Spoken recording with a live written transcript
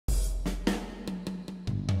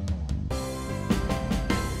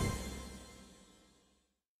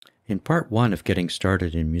In part 1 of Getting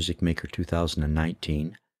Started in MusicMaker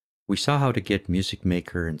 2019, we saw how to get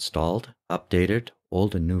MusicMaker installed, updated,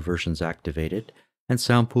 old and new versions activated, and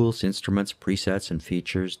Soundpool's instruments, presets, and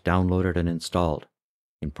features downloaded and installed.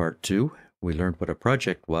 In part 2, we learned what a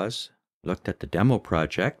project was, looked at the demo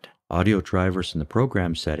project, audio drivers in the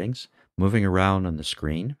program settings, moving around on the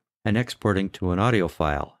screen, and exporting to an audio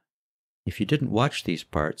file. If you didn't watch these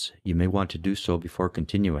parts, you may want to do so before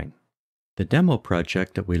continuing. The demo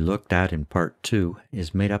project that we looked at in part 2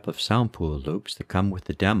 is made up of Soundpool Loops that come with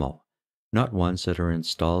the demo, not ones that are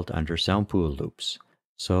installed under Soundpool Loops.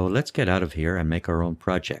 So let's get out of here and make our own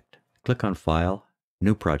project. Click on File,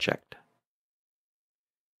 New Project.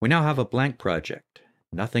 We now have a blank project.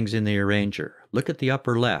 Nothing's in the arranger. Look at the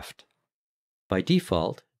upper left. By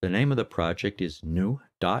default, the name of the project is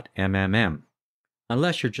new.mmm,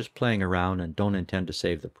 unless you're just playing around and don't intend to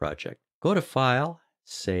save the project. Go to File,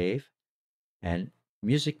 Save, and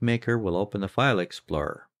MusicMaker will open the File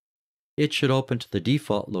Explorer. It should open to the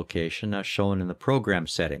default location as shown in the program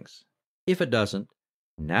settings. If it doesn't,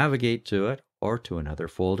 navigate to it or to another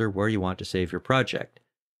folder where you want to save your project,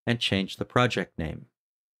 and change the project name.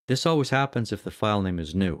 This always happens if the file name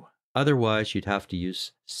is new. Otherwise, you'd have to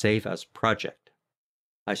use Save as Project.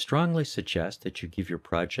 I strongly suggest that you give your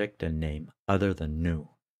project a name other than new.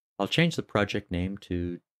 I'll change the project name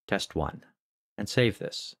to Test1 and save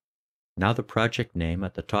this. Now the project name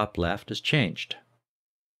at the top left is changed.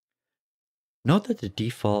 Note that the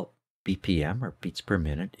default BPM, or beats per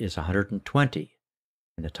minute, is 120,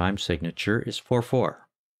 and the time signature is 4/4.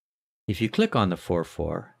 If you click on the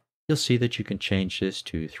 4/4, you'll see that you can change this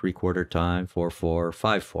to 3/4 time, 4/4, or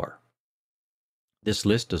 5/4. This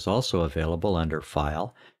list is also available under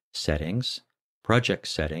File, Settings, Project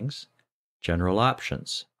Settings, General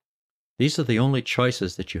Options. These are the only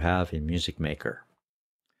choices that you have in MusicMaker.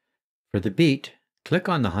 For the beat, click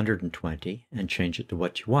on the 120 and change it to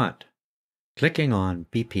what you want. Clicking on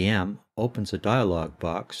BPM opens a dialog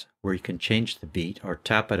box where you can change the beat or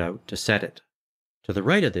tap it out to set it. To the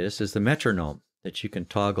right of this is the metronome that you can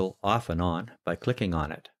toggle off and on by clicking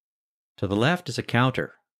on it. To the left is a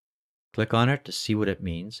counter. Click on it to see what it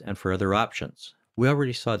means and for other options. We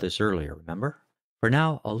already saw this earlier, remember? For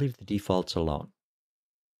now, I'll leave the defaults alone.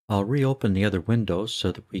 I'll reopen the other windows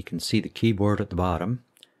so that we can see the keyboard at the bottom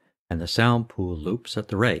and the Soundpool Loops at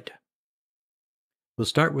the right. We'll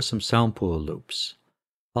start with some Soundpool Loops.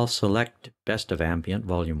 I'll select Best of Ambient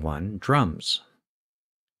Volume 1, Drums.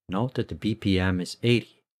 Note that the BPM is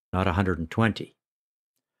 80, not 120.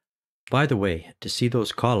 By the way, to see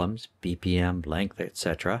those columns, BPM, length,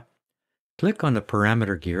 etc., click on the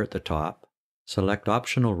parameter gear at the top, select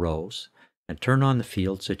optional rows, and turn on the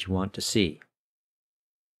fields that you want to see.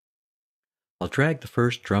 I'll drag the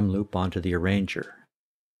first drum loop onto the arranger.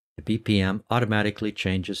 The BPM automatically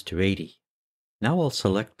changes to 80. Now I'll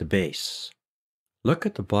select the bass. Look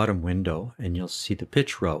at the bottom window and you'll see the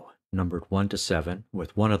pitch row, numbered 1 to 7,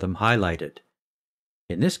 with one of them highlighted.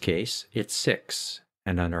 In this case, it's 6,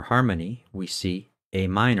 and under harmony, we see A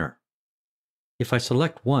minor. If I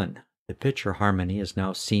select 1, the pitch or harmony is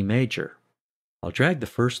now C major. I'll drag the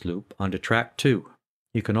first loop onto track 2.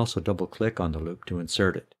 You can also double-click on the loop to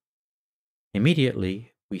insert it. Immediately,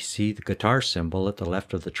 we see the guitar symbol at the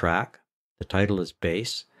left of the track, the title is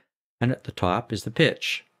bass, and at the top is the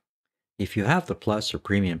pitch. If you have the Plus or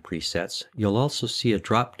Premium presets, you'll also see a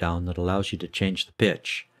drop-down that allows you to change the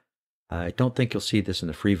pitch. I don't think you'll see this in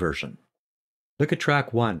the free version. Look at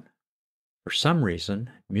track 1. For some reason,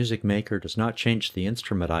 MusicMaker does not change the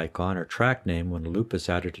instrument icon or track name when a loop is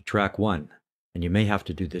added to track 1, and you may have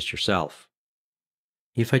to do this yourself.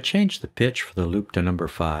 If I change the pitch for the loop to number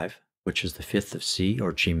 5, which is the 5th of C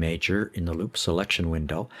or G major in the loop selection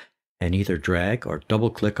window, and either drag or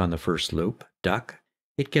double-click on the first loop, duck,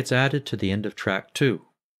 it gets added to the end of track 2.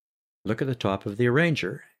 Look at the top of the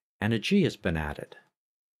arranger, and a G has been added.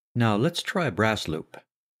 Now let's try a brass loop.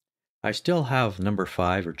 I still have number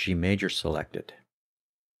 5 or G major selected.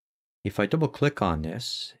 If I double-click on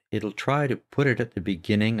this, it'll try to put it at the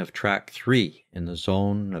beginning of track 3 in the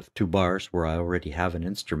zone of 2 bars where I already have an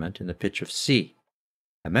instrument in the pitch of C.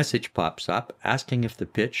 A message pops up asking if the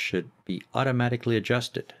pitch should be automatically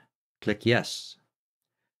adjusted. Click Yes.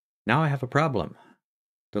 Now I have a problem.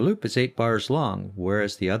 The loop is 8 bars long,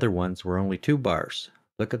 whereas the other ones were only 2 bars.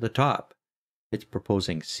 Look at the top. It's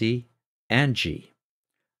proposing C and G.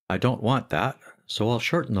 I don't want that, so I'll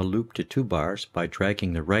shorten the loop to 2 bars by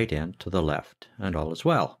dragging the right end to the left, and all is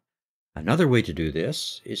well. Another way to do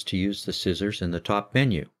this is to use the scissors in the top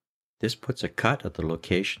menu. This puts a cut at the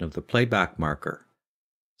location of the playback marker.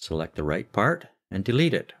 Select the right part and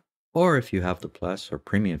delete it. Or if you have the Plus or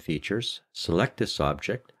Premium features, select this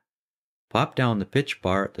object, Pop down the pitch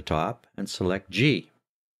bar at the top and select G.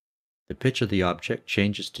 The pitch of the object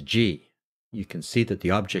changes to G. You can see that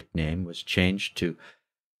the object name was changed to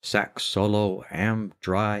Sax Solo Am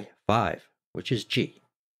Dry 5, which is G.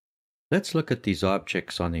 Let's look at these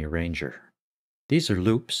objects on the arranger. These are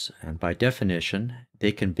loops, and by definition,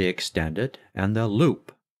 they can be extended, and they'll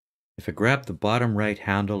loop. If I grab the bottom right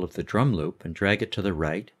handle of the drum loop and drag it to the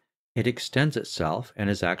right, it extends itself and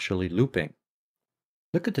is actually looping.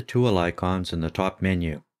 Look at the tool icons in the top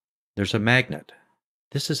menu. There's a magnet.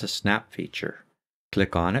 This is a snap feature.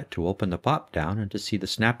 Click on it to open the pop-down and to see the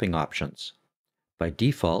snapping options. By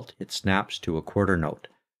default, it snaps to a quarter note,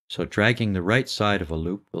 so dragging the right side of a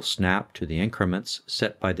loop will snap to the increments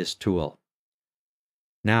set by this tool.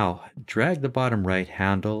 Now, drag the bottom right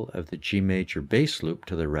handle of the G major bass loop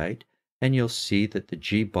to the right, and you'll see that the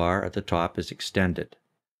G bar at the top is extended.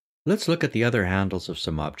 Let's look at the other handles of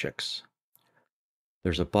some objects.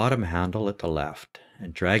 There's a bottom handle at the left,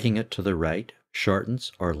 and dragging it to the right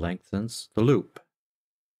shortens or lengthens the loop,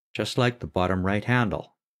 just like the bottom right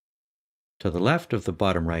handle. To the left of the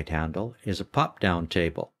bottom right handle is a pop-down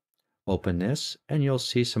table. Open this and you'll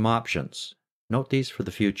see some options. Note these for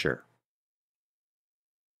the future.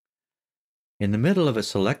 In the middle of a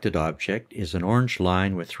selected object is an orange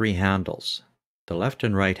line with 3 handles. The left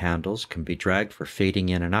and right handles can be dragged for fading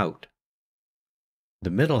in and out. The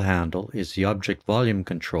middle handle is the object volume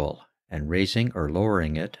control, and raising or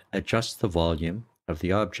lowering it adjusts the volume of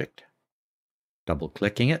the object.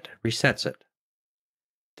 Double-clicking it resets it.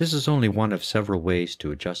 This is only one of several ways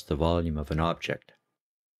to adjust the volume of an object.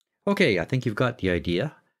 Okay, I think you've got the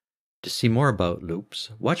idea. To see more about loops,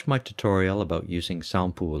 watch my tutorial about using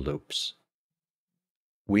Soundpool Loops.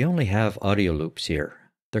 We only have audio loops here.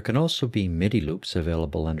 There can also be MIDI loops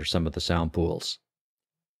available under some of the sound pools.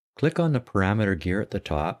 Click on the parameter gear at the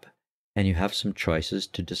top, and you have some choices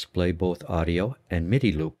to display both audio and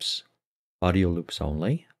MIDI loops, audio loops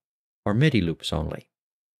only, or MIDI loops only.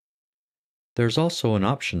 There's also an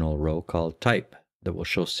optional row called Type that will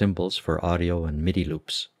show symbols for audio and MIDI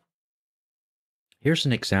loops. Here's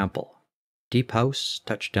an example. Deep House,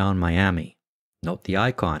 Touchdown Miami. Note the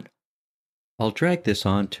icon. I'll drag this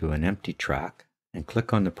onto an empty track and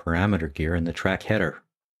click on the parameter gear in the track header.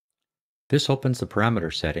 This opens the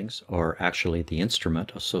parameter settings, or actually the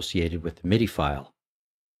instrument associated with the MIDI file.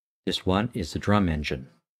 This one is the drum engine.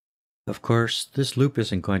 Of course, this loop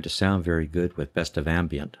isn't going to sound very good with Best of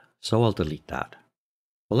Ambient, so I'll delete that.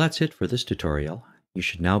 Well, that's it for this tutorial. You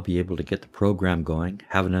should now be able to get the program going,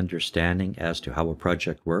 have an understanding as to how a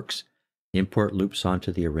project works, import loops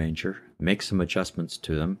onto the arranger, make some adjustments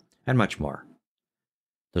to them, and much more.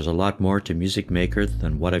 There's a lot more to MusicMaker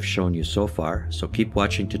than what I've shown you so far, so keep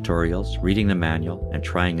watching tutorials, reading the manual, and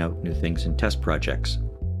trying out new things in test projects.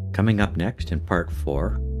 Coming up next in part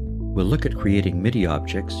 4, we'll look at creating MIDI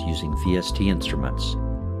objects using VST instruments.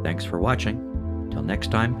 Thanks for watching. Till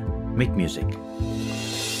next time, make music.